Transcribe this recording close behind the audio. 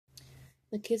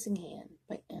The Kissing Hand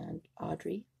by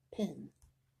Audrey Penn.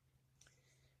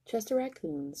 Chester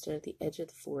Raccoon stood at the edge of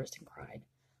the forest and cried,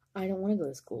 "I don't want to go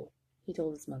to school," he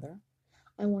told his mother.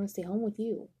 "I want to stay home with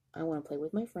you. I want to play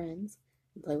with my friends,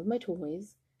 and play with my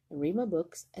toys, and read my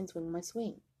books, and swing my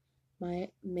swing.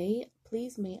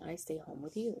 Please may I stay home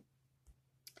with you."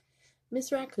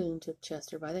 Miss Raccoon took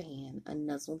Chester by the hand and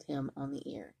nuzzled him on the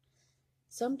ear.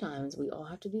 "Sometimes we all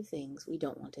have to do things we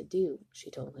don't want to do,"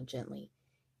 she told him gently,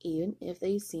 "even if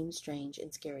they seem strange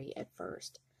and scary at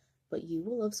first. But you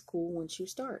will love school once you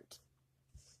start.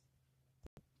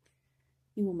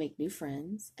 You will make new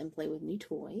friends and play with new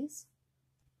toys,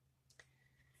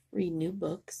 read new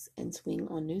books, and swing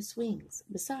on new swings.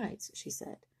 Besides," she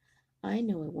said, "I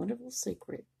know a wonderful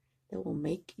secret that will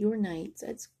make your nights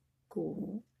at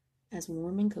school as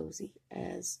warm and cozy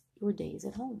as your days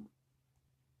at home."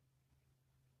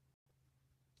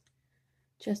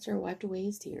 Chester wiped away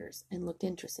his tears and looked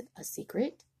interested. "A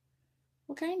secret?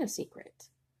 What kind of secret?"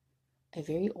 "A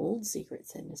very old secret,"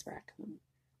 said Miss Raccoon.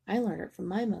 "I learned it from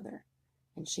my mother,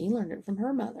 and she learned it from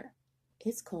her mother.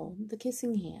 It's called the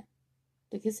kissing hand."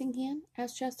 "The kissing hand?"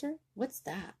 asked Chester. "What's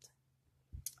that?"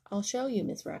 "I'll show you."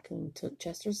 Miss Raccoon took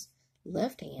Chester's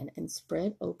left hand and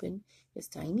spread open his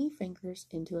tiny fingers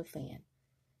into a fan.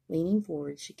 Leaning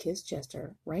forward, she kissed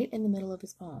Chester right in the middle of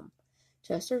his palm.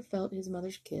 Chester felt his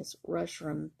mother's kiss rush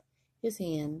from his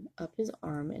hand up his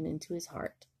arm and into his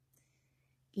heart.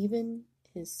 Even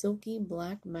his silky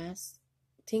black mass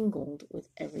tingled with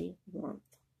every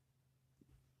warmth,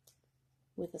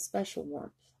 with a special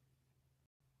warmth.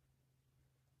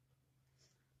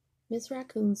 Miss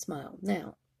Raccoon smiled.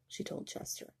 "Now," she told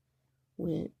Chester,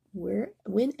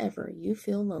 whenever you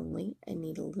feel lonely and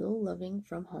need a little loving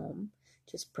from home,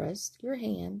 just press your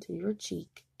hand to your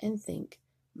cheek and think,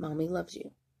 'Mommy loves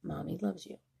you, Mommy loves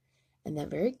you.' And that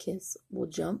very kiss will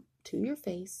jump to your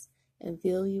face and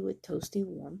fill you with toasty,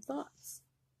 warm thoughts."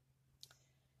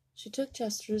 She took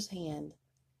Chester's hand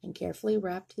and carefully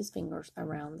wrapped his fingers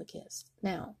around the kiss.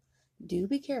 "Now, do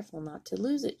be careful not to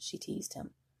lose it," she teased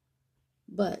him.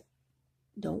 "But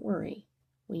don't worry.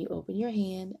 When you open your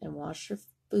hand and wash your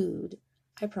food,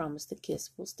 I promise the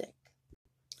kiss will stick."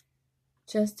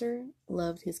 Chester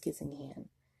loved his kissing hand.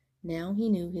 Now he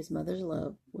knew his mother's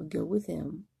love would go with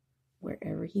him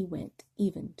wherever he went,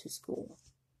 even to school.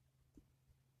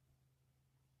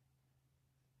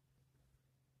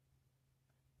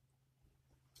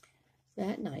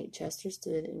 That night, Chester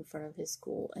stood in front of his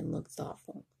school and looked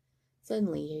thoughtful.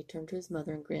 Suddenly, he turned to his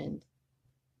mother and grinned.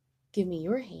 "Give me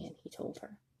your hand," he told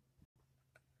her.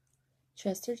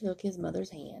 Chester took his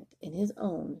mother's hand in his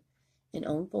own and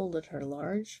unfolded her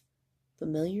large,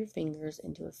 familiar fingers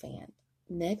into a fan.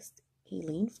 Next, he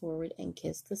leaned forward and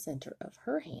kissed the center of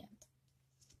her hand.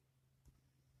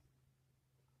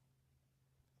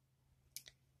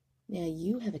 "Now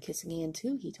you have a kissing hand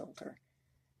too," he told her.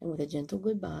 And with a gentle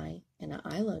goodbye and a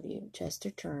 "I love you,"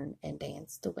 Chester turned and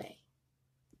danced away.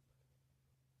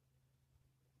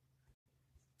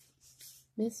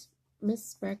 Miss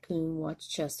Raccoon watched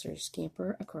Chester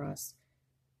scamper across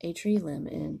a tree limb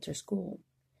and enter school.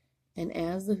 And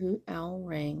as the hoot owl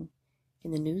rang in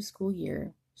the new school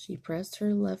year, she pressed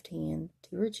her left hand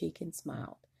to her cheek and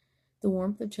smiled. The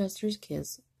warmth of Chester's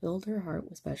kiss filled her heart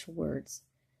with special words.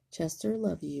 "Chester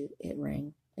loves you," it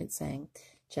rang. It sang,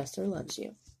 "Chester loves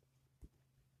you."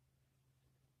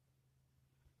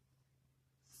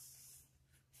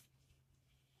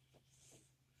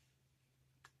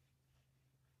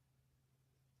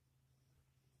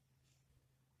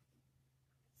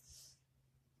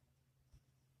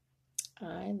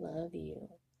 I love you.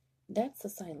 That's the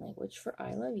sign language for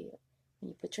 "I love you." When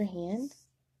you put your hand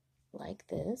like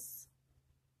this,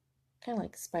 kind of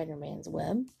like Spider-Man's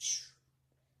web,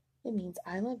 it means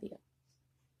 "I love you."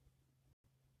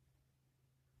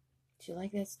 Did you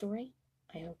like that story?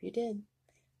 I hope you did.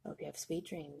 I hope you have sweet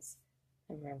dreams.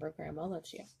 And remember, Grandma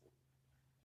loves you.